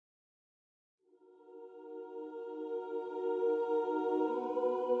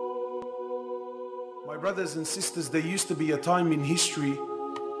brothers and sisters, there used to be a time in history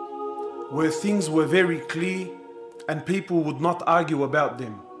where things were very clear and people would not argue about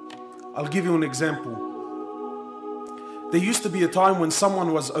them. I'll give you an example. There used to be a time when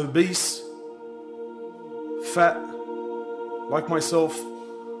someone was obese, fat, like myself.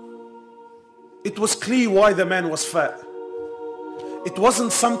 It was clear why the man was fat. It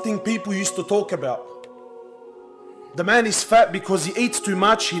wasn't something people used to talk about. The man is fat because he eats too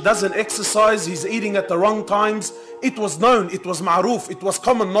much, he doesn't exercise, he's eating at the wrong times. It was known, it was ma'ruf, it was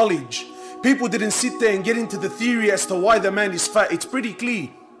common knowledge. People didn't sit there and get into the theory as to why the man is fat. It's pretty clear.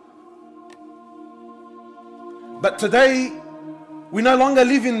 But today, we no longer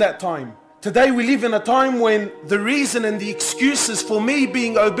live in that time. Today we live in a time when the reason and the excuses for me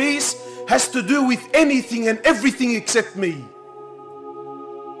being obese has to do with anything and everything except me.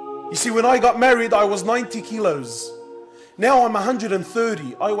 You see, when I got married, I was 90 kilos. Now I'm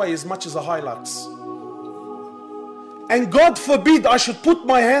 130. I weigh as much as a Hilux. And God forbid I should put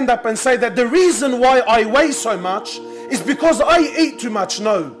my hand up and say that the reason why I weigh so much is because I eat too much.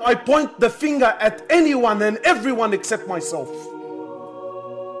 No. I point the finger at anyone and everyone except myself.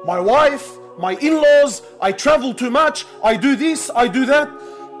 My wife, my in-laws, I travel too much, I do this, I do that.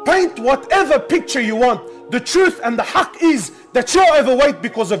 Paint whatever picture you want. The truth and the haqq is that you're overweight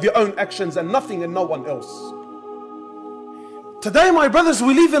because of your own actions and nothing and no one else. Today, my brothers,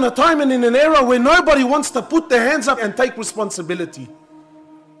 we live in a time and in an era where nobody wants to put their hands up and take responsibility.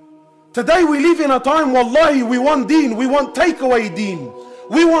 Today we live in a time, wallahi, we want deen, we want takeaway deen.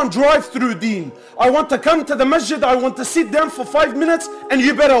 We want drive-through deen. I want to come to the masjid, I want to sit down for 5 minutes and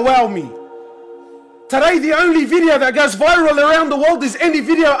you better wow me. Today the only video that goes viral around the world is any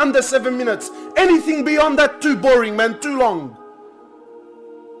video under 7 minutes. Anything beyond that, too boring, man, too long.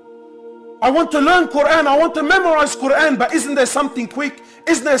 I want to learn Quran, I want to memorize Quran, but isn't there something quick?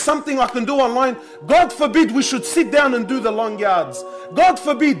 Isn't there something I can do online? God forbid we should sit down and do the long yards. God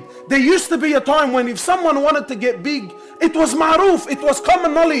forbid. There used to be a time when if someone wanted to get big, it was ma'ruf, it was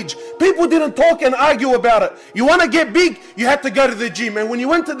common knowledge. People didn't talk and argue about it. You want to get big, you had to go to the gym. And when you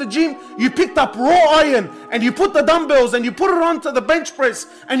went to the gym, you picked up raw iron and you put the dumbbells and you put it onto the bench press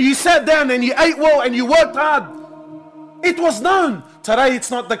and you sat down and you ate well and you worked hard. It was known. Today it's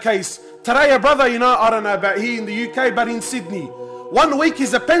not the case. Today a brother, you know, I don't know about here in the UK, but in Sydney, 1 week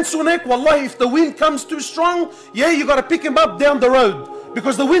he's a pencil neck. Wallahi, if the wind comes too strong, yeah, you got to pick him up down the road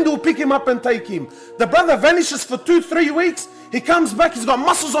because the wind will pick him up and take him. The brother vanishes for 2-3 weeks. He comes back, he's got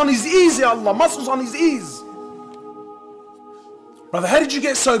muscles on his ears, ya Allah, muscles on his ears. Brother, how did you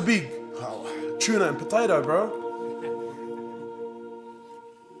get so big? Oh, tuna and potato, bro.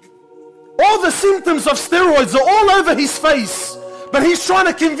 All the symptoms of steroids are all over his face. But he's trying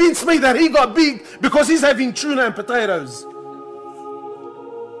to convince me that he got big because he's having tuna and potatoes.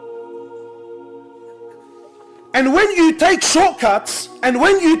 And when you take shortcuts,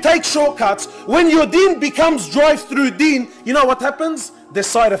 when your deen becomes drive-through deen, you know what happens? There's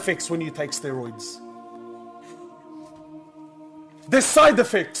side effects when you take steroids. There's side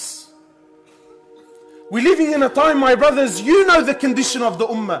effects. We're living in a time, my brothers, you know the condition of the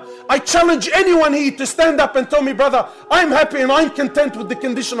ummah. I challenge anyone here to stand up and tell me, brother, I'm happy and I'm content with the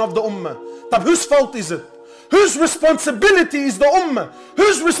condition of the ummah. But whose fault is it? Whose responsibility is the ummah?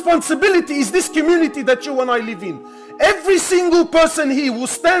 Whose responsibility is this community that you and I live in? Every single person here will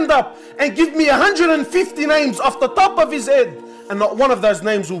stand up and give me 150 names off the top of his head, and not one of those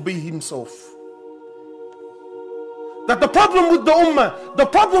names will be himself. That the problem with the ummah, the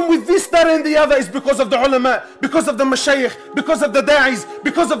problem with this, that and the other is because of the ulama, because of the mashayikh, because of the da'is,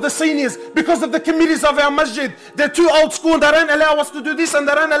 because of the seniors, because of the committees of our masjid. They're too old school and they don't allow us to do this and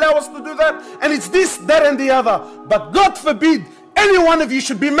they don't allow us to do that. And it's this, that and the other. But God forbid, any one of you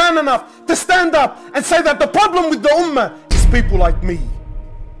should be man enough to stand up and say that the problem with the ummah is people like me.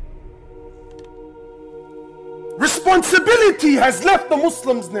 Responsibility has left the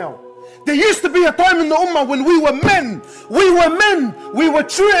Muslims now. There used to be a time in the ummah when we were men. We were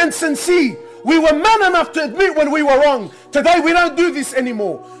true and sincere. We were man enough to admit when we were wrong. Today we don't do this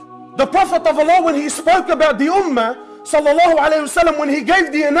anymore. The Prophet of Allah, when he spoke about the ummah, sallallahu alayhi wasallam, when he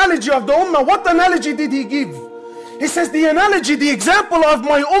gave the analogy of the ummah, what analogy did he give? He says the analogy, the example of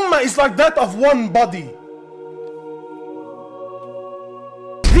my ummah is like that of one body.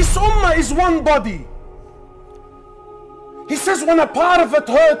 This ummah is one body. He says when a part of it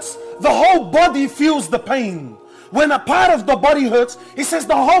hurts, the whole body feels the pain. When a part of the body hurts, he says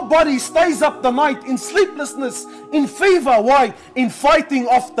the whole body stays up the night in sleeplessness, in fever. Why? In fighting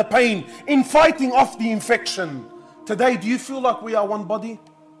off the pain, in fighting off the infection. Today, do you feel like we are one body?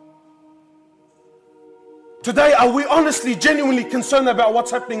 Today, are we honestly, genuinely concerned about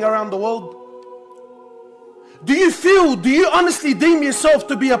what's happening around the world? Do you honestly deem yourself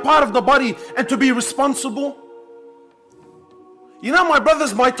to be a part of the body and to be responsible? You know, my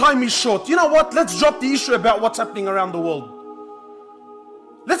brothers, my time is short. You know what? Let's drop the issue about what's happening around the world.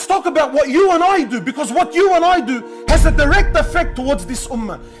 Let's talk about what you and I do, because what you and I do has a direct effect towards this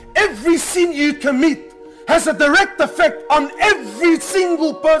ummah. Every sin you commit has a direct effect on every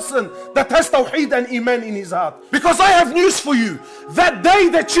single person that has tawheed and iman in his heart. Because I have news for you. That day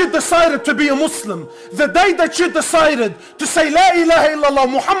that you decided to be a Muslim, the day that you decided to say La ilaha illallah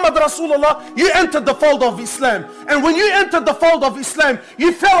Muhammad Rasulullah, you entered the fold of Islam. And when you entered the fold of Islam,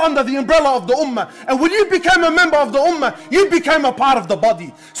 you fell under the umbrella of the ummah. And when you became a member of the ummah, you became a part of the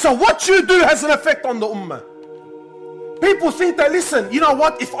body. So what you do has an effect on the ummah. People think that, listen, you know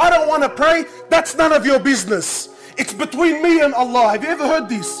what, if I don't want to pray, that's none of your business. It's between me and Allah. Have you ever heard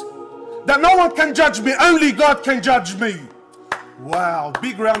this? That no one can judge me, only God can judge me. Wow,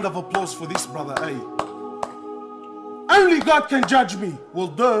 big round of applause for this brother, eh? Only God can judge me. Well,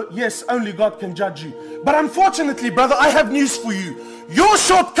 duh, yes, only God can judge you. But unfortunately, brother, I have news for you. Your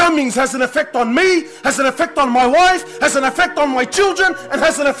shortcomings has an effect on me, has an effect on my wife, has an effect on my children, and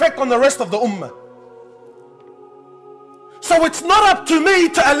has an effect on the rest of the ummah. So it's not up to me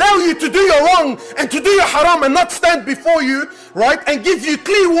to allow you to do your wrong and to do your haram and not stand before you, right, and give you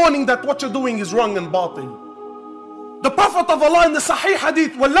clear warning that what you're doing is wrong and batil. The Prophet of Allah in the Sahih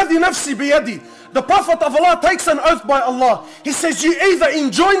Hadith, وَالَّذِي نَفْسِي بِيَدِي, the Prophet of Allah takes an oath by Allah. He says, you either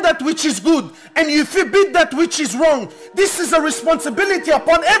enjoin that which is good and you forbid that which is wrong. This is a responsibility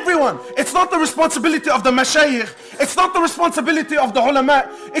upon everyone. It's not the responsibility of the mashayikh. It's not the responsibility of the ulama.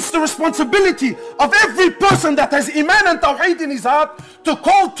 It's the responsibility of every person that has iman and tawheed in his heart to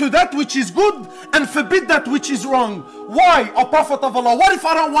call to that which is good and forbid that which is wrong. Why, O Prophet of Allah? What if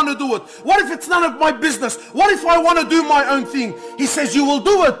I don't want to do it? What if it's none of my business? What if I want to do my own thing? He says, you will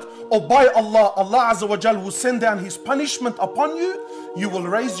do it. Or by Allah, Allah Azza wa Jal will send down His punishment upon you. You will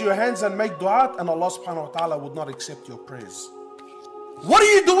raise your hands and make dua, and Allah subhanahu wa ta'ala would not accept your prayers. What are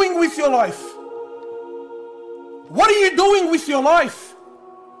you doing with your life? What are you doing with your life?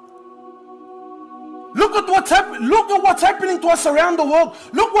 Look at what's happening. Look at what's happening to us around the world.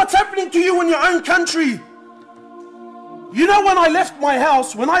 Look what's happening to you in your own country. You know, when I left my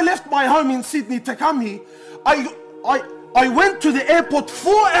house, when I left my home in Sydney to come here, I went to the airport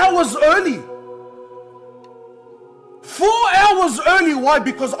 4 hours early. 4 hours early. Why?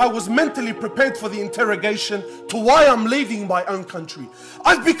 Because I was mentally prepared for the interrogation to why I'm leaving my own country.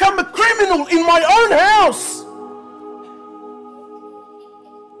 I've become a criminal in my own house.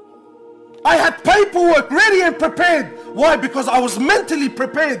 I had paperwork ready and prepared. Why? Because I was mentally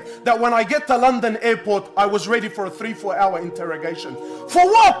prepared that when I get to London airport, I was ready for a 3-4 hour interrogation. For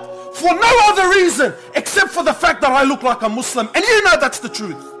what? For no other reason except for the fact that I look like a Muslim. And you know that's the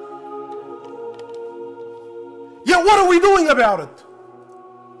truth. Yet what are we doing about it?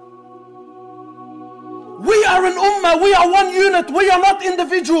 We are an ummah, we are one unit, we are not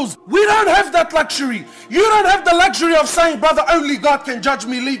individuals. We don't have that luxury. You don't have the luxury of saying, brother, only God can judge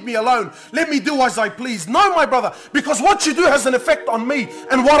me, leave me alone. Let me do as I please. No, my brother, because what you do has an effect on me,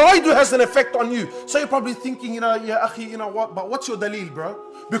 and what I do has an effect on you. So you're probably thinking, yeah, akhi, you know what, but what's your daleel, bro?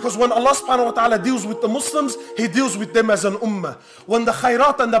 Because when Allah subhanahu wa ta'ala deals with the Muslims, He deals with them as an ummah. When the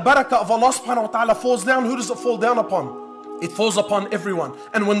khairat and the barakah of Allah subhanahu wa ta'ala falls down, who does it fall down upon? It falls upon everyone.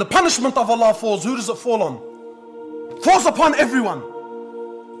 And when the punishment of Allah falls, who does it fall on? Falls upon everyone.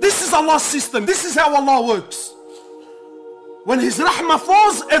 This is Allah's system. This is how Allah works. When His rahmah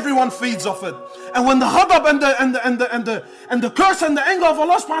falls, everyone feeds off it. And when the ghadab and the curse and the anger of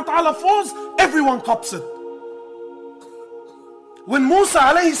Allah subhanahu wa ta'ala falls, everyone cops it. When Musa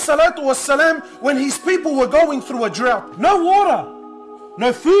alayhi salatu was salam, when his people were going through a drought, no water,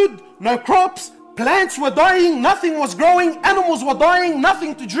 no food, no crops, plants were dying, nothing was growing, animals were dying,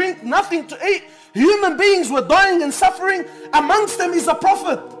 nothing to drink, nothing to eat. Human beings were dying and suffering. Amongst them is a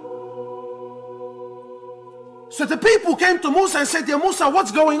prophet. So the people came to Musa and said, Ya Musa,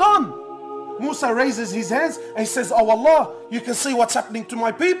 what's going on? Musa raises his hands and he says, Oh Allah, you can see what's happening to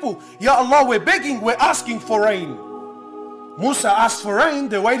my people. Ya Allah, we're begging, we're asking for rain. Musa asked for rain,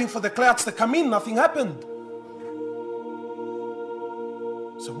 they're waiting for the clouds to come in, nothing happened.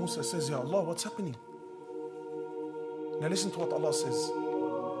 So Musa says, Ya Allah, what's happening? Now listen to what Allah says.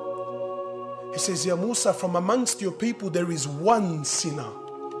 He says, Ya Musa, from amongst your people there is one sinner.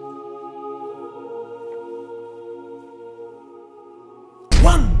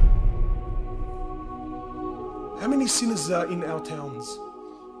 One. How many sinners are in our towns?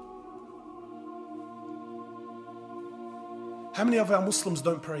 How many of our Muslims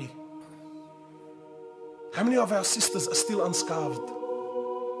don't pray? How many of our sisters are still unscarved?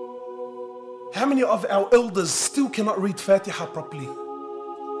 How many of our elders still cannot read Fatiha properly?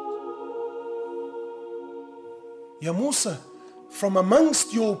 Ya Musa, from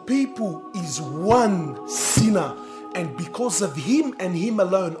amongst your people is one sinner, and because of him and him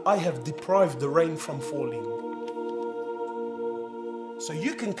alone, I have deprived the rain from falling. So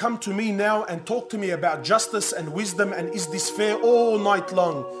you can come to me now and talk to me about justice and wisdom and is this fair all night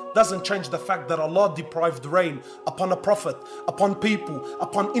long. Doesn't change the fact that Allah deprived rain upon a prophet, upon people,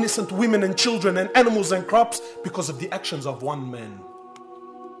 upon innocent women and children and animals and crops because of the actions of one man.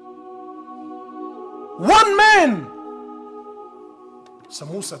 One man! So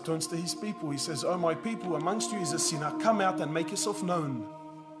Musa turns to his people. He says, "Oh my people, amongst you is a sinner. Come out and make yourself known."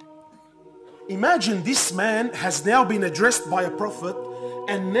 Imagine this man has now been addressed by a prophet,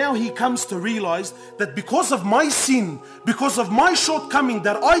 and now he comes to realize that because of my sin, because of my shortcoming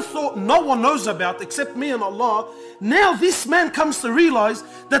that I thought no one knows about except me and Allah, now this man comes to realize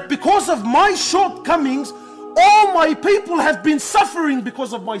that because of my shortcomings, all my people have been suffering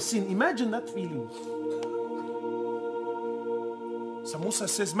because of my sin. Imagine that feeling. So Musa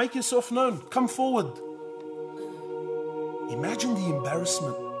says, "Make yourself known, come forward." Imagine the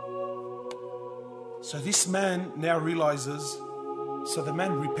embarrassment. So this man now realizes, so the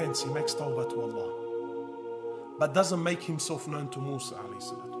man repents, he makes tawbah to Allah, but doesn't make himself known to Musa alayhi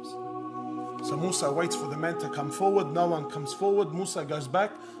salatu wasalam. So Musa waits for the man to come forward, no one comes forward. Musa goes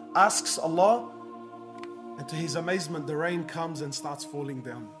back, asks Allah, and to his amazement the rain comes and starts falling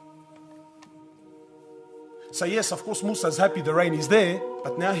down. So yes, of course Musa is happy the rain is there,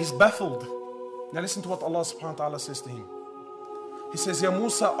 but now he's baffled. Now listen to what Allah subhanahu wa ta'ala says to him. He says, "Ya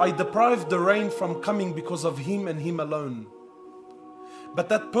Musa, I deprived the rain from coming because of him and him alone. But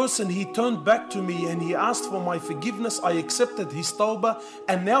that person, he turned back to me and he asked for my forgiveness. I accepted his tawbah,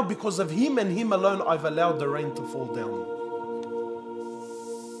 and now because of him and him alone, I've allowed the rain to fall down."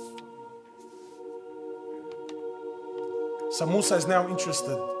 So Musa is now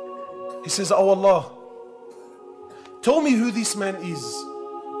interested. He says, "Oh Allah, tell me who this man is."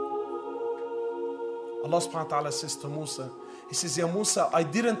 Allah subhanahu wa ta'ala says to Musa, He says, "Ya Musa, I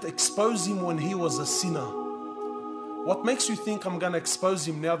didn't expose him when he was a sinner. What makes you think I'm going to expose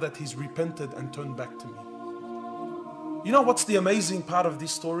him now that he's repented and turned back to me?" You know what's the amazing part of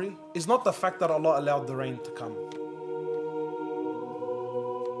this story? Is not the fact that Allah allowed the rain to come.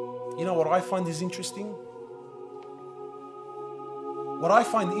 You know what I find is interesting? What I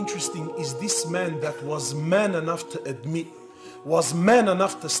find interesting is this man that was man enough to admit, was man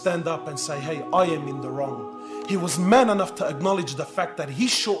enough to stand up and say, "Hey, I am in the wrong." He was man enough to acknowledge the fact that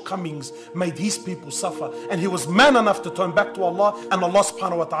his shortcomings made his people suffer. And he was man enough to turn back to Allah, and Allah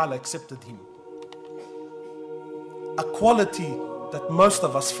subhanahu wa ta'ala accepted him. A quality that most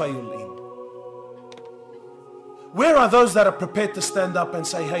of us fail in. Where are those that are prepared to stand up and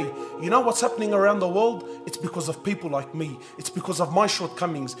say, "Hey, you know what's happening around the world? It's because of people like me. It's because of my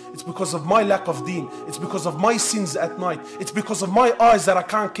shortcomings. It's because of my lack of deen. It's because of my sins at night. It's because of my eyes that I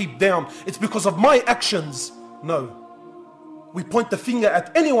can't keep down. It's because of my actions." No. We point the finger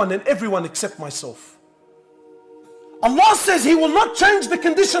at anyone and everyone except myself. Allah says He will not change the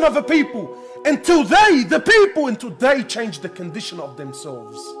condition of a people until they change the condition of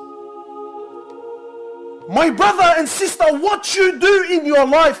themselves. My brother and sister, what you do in your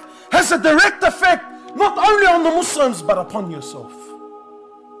life has a direct effect not only on the Muslims but upon yourself.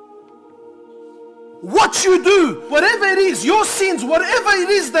 What you do, whatever it is, your sins, whatever it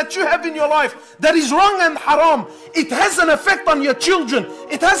is that you have in your life that is wrong and haram, it has an effect on your children.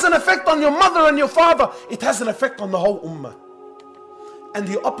 It has an effect on your mother and your father. It has an effect on the whole ummah. And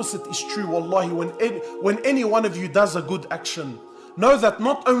the opposite is true, wallahi. When any one of you does a good action, know that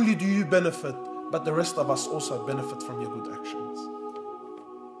not only do you benefit, but the rest of us also benefit from your good actions.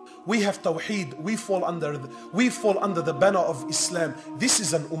 We have tawheed. We fall under the banner of Islam. This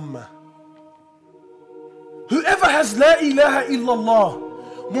is an ummah. Whoever has La ilaha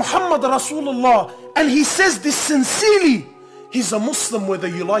illallah, Muhammad Rasulullah, and he says this sincerely, he's a Muslim whether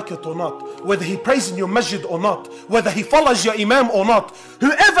you like it or not, whether he prays in your masjid or not, whether he follows your imam or not.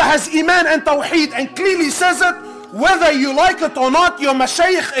 Whoever has iman and tawheed and clearly says it, whether you like it or not, your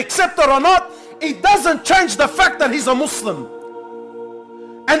mashayikh accept it or not, it doesn't change the fact that he's a Muslim.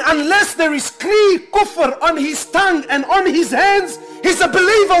 And unless there is clear kufr on his tongue and on his hands, he's a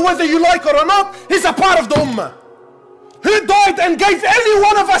believer whether you like it or not. He's a part of the ummah. Who died and gave any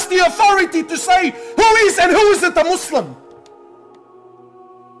one of us the authority to say who is and who isn't a Muslim?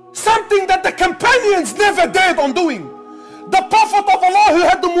 Something that the companions never dared on doing. The Prophet of Allah who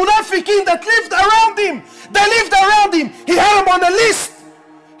had the munafiqeen that lived around him, they lived around him. He had them on a list.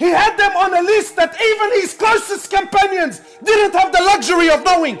 He had them on a list that even his closest companions didn't have the luxury of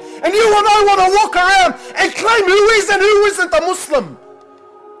knowing. And you and I want to walk around and claim who is and who isn't a Muslim.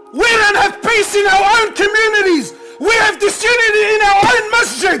 We don't have peace in our own communities. We have disunity in our own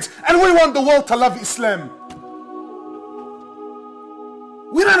masjids, and we want the world to love Islam.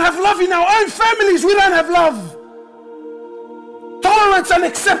 We don't have love in our own families. We don't have love, tolerance and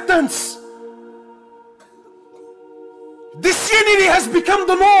acceptance. Disunity has become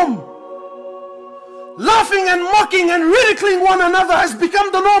the norm. Laughing and mocking and ridiculing one another has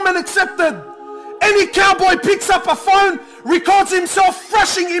become the norm and accepted. Any cowboy picks up a phone, records himself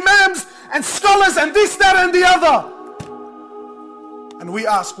thrashing imams and scholars and this, that and the other. And we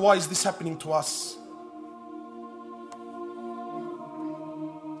ask, why is this happening to us?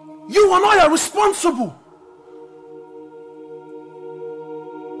 You and I are responsible.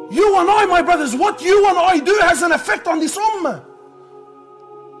 You and I, my brothers, what you and I do has an effect on this ummah.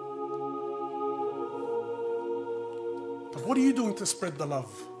 But what are you doing to spread the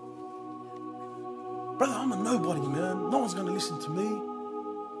love? Brother, I'm a nobody, man. No one's going to listen to me.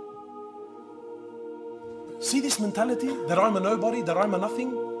 See this mentality that I'm a nobody, that I'm a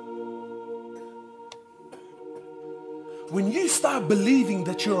nothing? When you start believing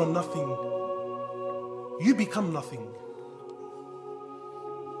that you're a nothing, you become nothing.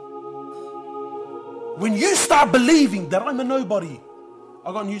 When you start believing that I'm a nobody,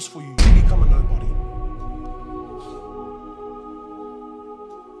 I got news for you, you become a nobody.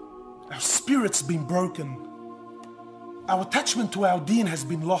 Our spirit's been broken. Our attachment to our deen has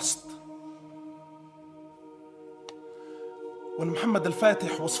been lost. When Muhammad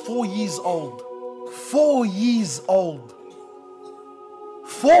al-Fatih was 4 years old, 4 years old,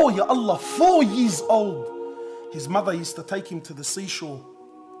 4 years old, his mother used to take him to the seashore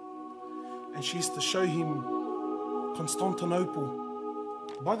and she used to show him Constantinople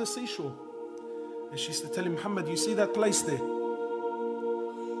by the seashore. And she used to tell him, Muhammad, you see that place there? He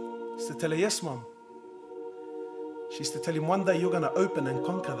used to tell her, yes, mom. She used to tell him, one day you're going to open and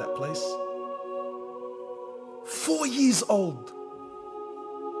conquer that place. 4 years old.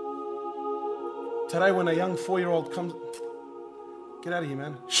 Today when a young 4-year-old comes, get out of here,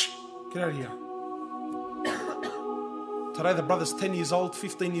 man. Shh, get out of here. Today the brother's 10 years old,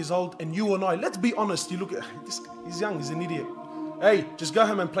 15 years old, and you and I, let's be honest, you look at this guy, he's young, he's an idiot. Hey, just go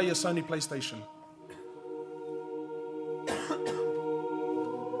home and play your Sony PlayStation.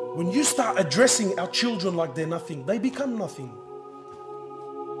 When you start addressing our children like they're nothing, they become nothing.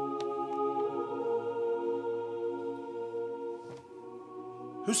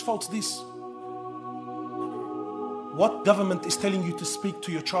 Whose fault's this? What government is telling you to speak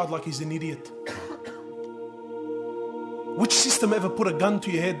to your child like he's an idiot? Which system ever put a gun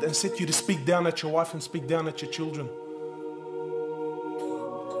to your head and set you to speak down at your wife and speak down at your children?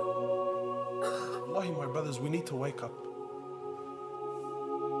 Wallahi, my brothers, we need to wake up.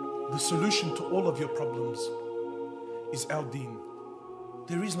 The solution to all of your problems is our deen.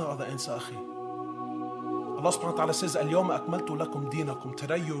 There is no other answer, akhi. Allah subhanahu wa ta'ala says, Al-yawma akmaltu lakum deenakum.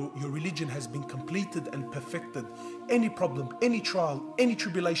 Today your religion has been completed and perfected. Any problem, any trial, any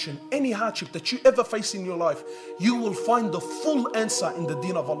tribulation, any hardship that you ever face in your life, you will find the full answer in the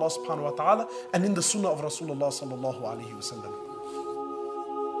deen of Allah subhanahu wa ta'ala and in the sunnah of Rasulullah sallallahu alayhi wa sallam.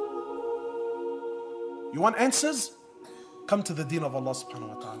 You want answers? Come to the deen of Allah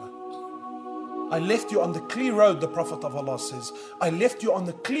subhanahu wa ta'ala. I left you on the clear road, the Prophet of Allah says. I left you on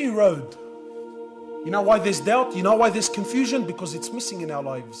the clear road. You know why there's doubt? You know why there's confusion? Because it's missing in our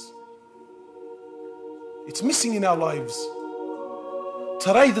lives. It's missing in our lives.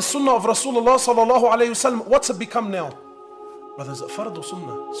 Today, the sunnah of Rasulullah sallallahu alayhi wa sallam, what's it become now? Brothers, fard or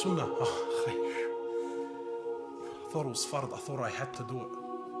sunnah? Sunnah. Oh, I thought it was fard. I thought I had to do it.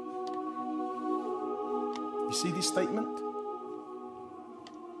 You see this statement?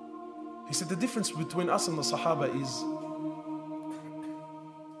 He said the difference between us and the Sahaba is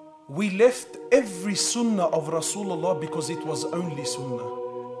we left every sunnah of Rasulullah because it was only sunnah.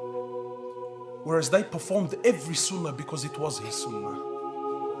 Whereas they performed every sunnah because it was his sunnah.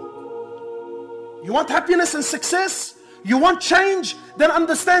 You want happiness and success? You want change? Then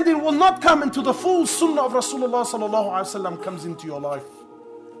understand it will not come until the full sunnah of Rasulullah sallallahu alaihi wasallam comes into your life.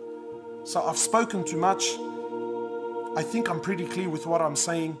 So I've spoken too much. I think I'm pretty clear with what I'm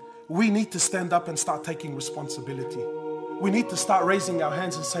saying. We need to stand up and start taking responsibility. We need to start raising our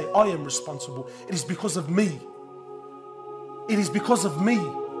hands and say, I am responsible. It is because of me. It is because of me.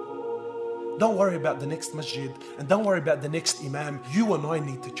 Don't worry about the next masjid, and don't worry about the next imam. You and I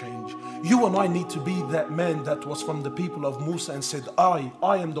need to change. You and I need to be that man that was from the people of Musa and said, I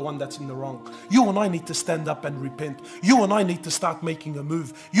am the one that's in the wrong. You and I need to stand up and repent. You and I need to start making a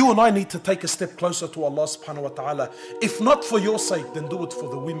move. You and I need to take a step closer to Allah subhanahu wa ta'ala. If not for your sake, then do it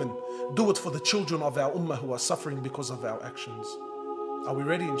for the women. Do it for the children of our ummah who are suffering because of our actions. Are we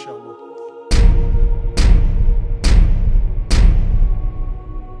ready, inshallah?